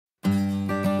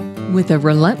With a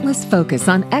relentless focus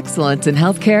on excellence in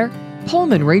healthcare,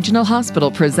 Pullman Regional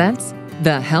Hospital presents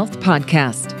the Health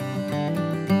Podcast.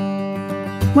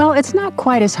 Well, it's not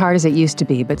quite as hard as it used to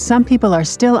be, but some people are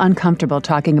still uncomfortable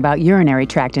talking about urinary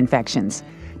tract infections.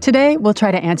 Today, we'll try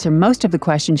to answer most of the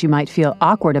questions you might feel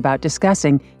awkward about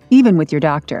discussing, even with your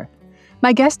doctor.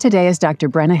 My guest today is Dr.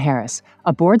 Brenna Harris,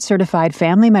 a board-certified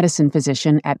family medicine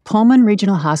physician at Pullman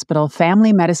Regional Hospital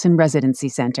Family Medicine Residency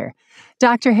Center.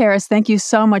 Dr. Harris, thank you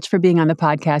so much for being on the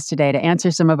podcast today to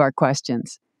answer some of our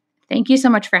questions. Thank you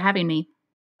so much for having me.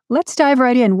 Let's dive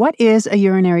right in. What is a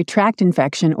urinary tract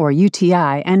infection, or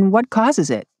UTI, and what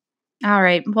causes it? All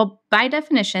right. Well, by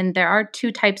definition, there are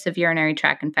two types of urinary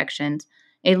tract infections.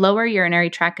 A lower urinary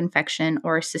tract infection,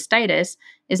 or cystitis,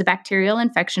 is a bacterial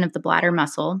infection of the bladder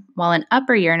muscle, while an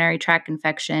upper urinary tract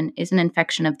infection is an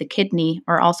infection of the kidney,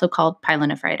 or also called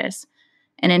pyelonephritis.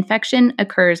 An infection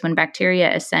occurs when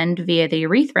bacteria ascend via the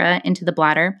urethra into the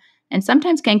bladder and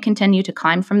sometimes can continue to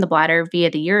climb from the bladder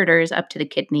via the ureters up to the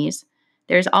kidneys.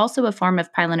 There's also a form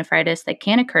of pyelonephritis that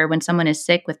can occur when someone is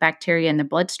sick with bacteria in the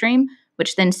bloodstream,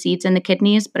 which then seeds in the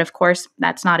kidneys, but of course,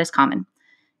 that's not as common.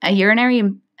 A urinary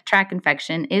tract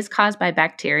infection is caused by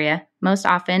bacteria, most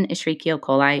often Escherichia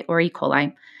coli or E.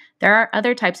 coli. There are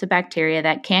other types of bacteria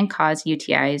that can cause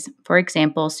UTIs. For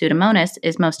example, Pseudomonas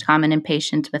is most common in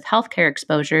patients with healthcare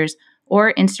exposures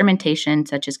or instrumentation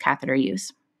such as catheter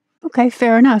use. Okay,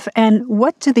 fair enough. And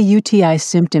what do the UTI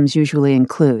symptoms usually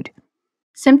include?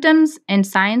 Symptoms and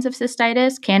signs of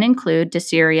cystitis can include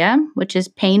dysuria, which is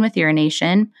pain with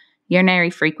urination, urinary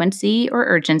frequency or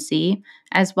urgency,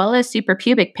 as well as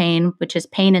suprapubic pain, which is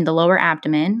pain in the lower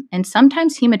abdomen, and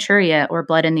sometimes hematuria or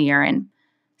blood in the urine.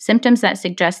 Symptoms that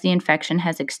suggest the infection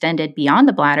has extended beyond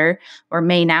the bladder or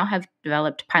may now have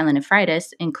developed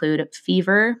pyelonephritis include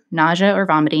fever, nausea or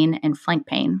vomiting, and flank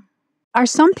pain. Are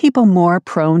some people more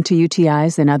prone to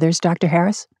UTIs than others, Dr.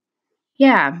 Harris?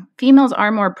 Yeah, females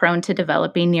are more prone to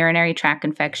developing urinary tract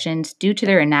infections due to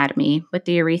their anatomy, with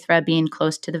the urethra being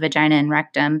close to the vagina and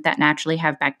rectum that naturally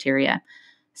have bacteria.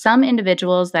 Some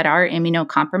individuals that are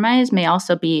immunocompromised may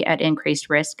also be at increased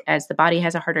risk as the body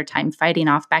has a harder time fighting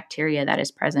off bacteria that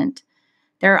is present.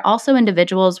 There are also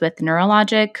individuals with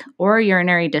neurologic or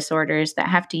urinary disorders that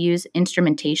have to use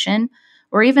instrumentation,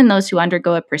 or even those who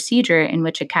undergo a procedure in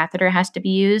which a catheter has to be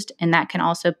used, and that can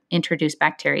also introduce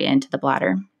bacteria into the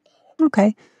bladder.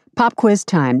 Okay. Pop quiz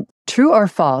time. True or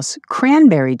false,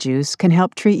 cranberry juice can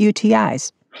help treat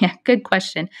UTIs? Yeah, good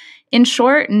question. In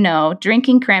short, no,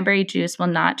 drinking cranberry juice will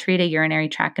not treat a urinary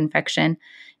tract infection.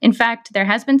 In fact, there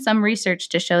has been some research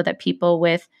to show that people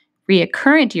with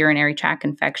recurrent urinary tract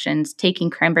infections taking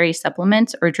cranberry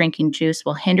supplements or drinking juice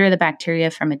will hinder the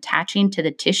bacteria from attaching to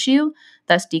the tissue,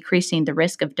 thus decreasing the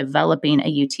risk of developing a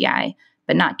UTI,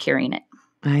 but not curing it.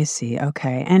 I see.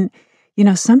 Okay. And,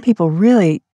 some people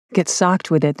really get socked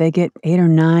with it. They get 8 or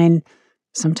 9,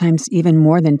 sometimes even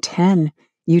more than 10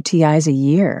 UTIs a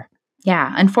year.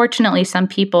 Yeah, unfortunately, some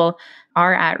people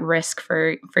are at risk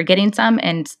for getting some,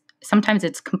 and sometimes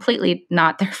it's completely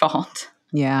not their fault.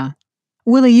 Yeah.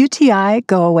 Will a UTI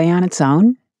go away on its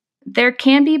own? There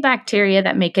can be bacteria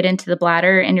that make it into the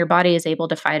bladder, and your body is able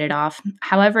to fight it off.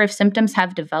 However, if symptoms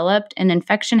have developed, an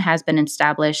infection has been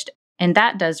established, and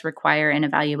that does require an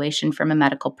evaluation from a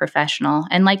medical professional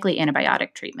and likely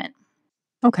antibiotic treatment.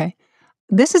 Okay.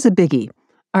 This is a biggie.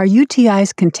 Are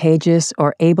UTIs contagious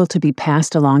or able to be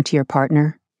passed along to your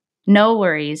partner? No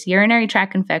worries. Urinary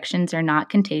tract infections are not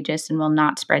contagious and will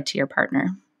not spread to your partner.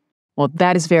 Well,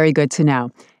 that is very good to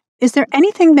know. Is there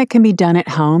anything that can be done at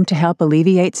home to help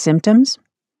alleviate symptoms?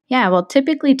 Yeah, well,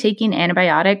 typically taking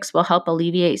antibiotics will help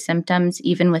alleviate symptoms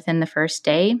even within the first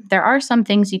day. There are some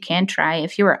things you can try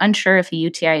if you are unsure if a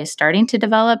UTI is starting to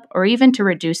develop or even to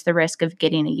reduce the risk of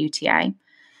getting a UTI.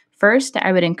 First,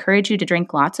 I would encourage you to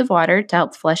drink lots of water to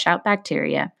help flush out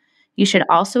bacteria. You should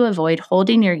also avoid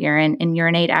holding your urine and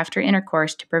urinate after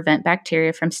intercourse to prevent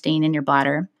bacteria from staying in your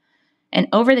bladder. An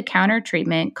over-the-counter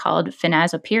treatment called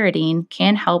phenazopyridine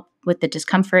can help with the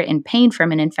discomfort and pain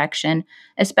from an infection,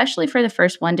 especially for the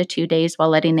first 1 to 2 days while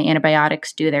letting the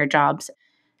antibiotics do their jobs,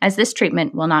 as this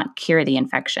treatment will not cure the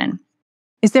infection.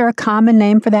 Is there a common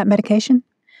name for that medication?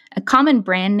 A common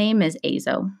brand name is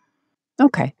Azo.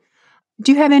 Okay.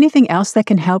 Do you have anything else that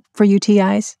can help for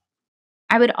UTIs?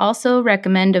 I would also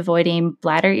recommend avoiding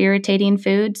bladder-irritating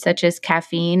foods such as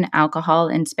caffeine, alcohol,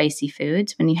 and spicy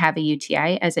foods when you have a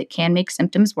UTI, as it can make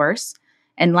symptoms worse.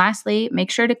 And lastly,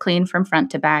 make sure to clean from front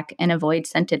to back and avoid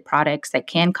scented products that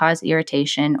can cause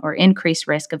irritation or increase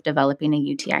risk of developing a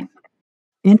UTI.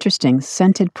 Interesting.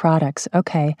 Scented products.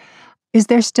 Okay. Is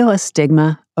there still a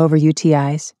stigma over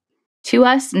UTIs? To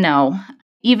us, no.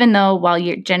 Even though while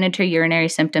your genitourinary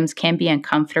symptoms can be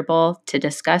uncomfortable to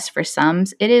discuss for some,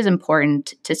 it is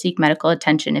important to seek medical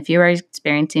attention if you are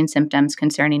experiencing symptoms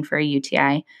concerning for a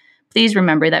UTI. Please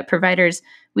remember that providers,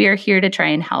 we are here to try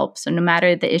and help. So no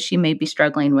matter the issue you may be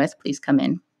struggling with, please come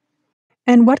in.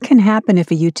 And what can happen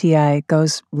if a UTI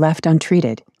goes left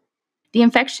untreated? The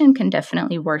infection can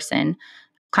definitely worsen,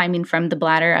 climbing from the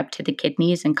bladder up to the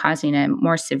kidneys and causing a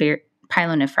more severe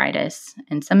pyelonephritis.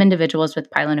 And some individuals with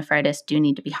pyelonephritis do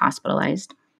need to be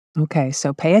hospitalized. Okay,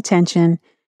 so pay attention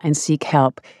and seek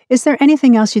help. Is there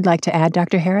anything else you'd like to add,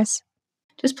 Dr. Harris?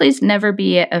 Just please never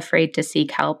be afraid to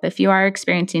seek help. If you are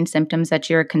experiencing symptoms that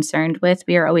you're concerned with,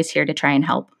 we are always here to try and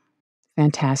help.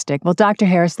 Fantastic. Well, Dr.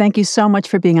 Harris, thank you so much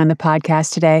for being on the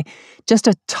podcast today. Just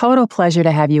a total pleasure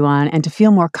to have you on and to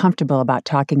feel more comfortable about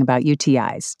talking about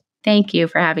UTIs. Thank you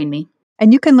for having me.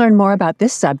 And you can learn more about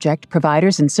this subject,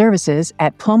 providers, and services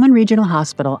at Pullman Regional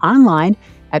Hospital online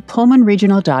at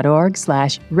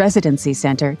pullmanregional.org/residency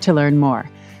center to learn more.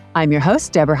 I'm your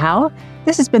host, Deborah Howell.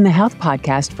 This has been the Health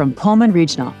Podcast from Pullman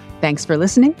Regional. Thanks for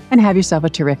listening and have yourself a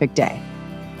terrific day.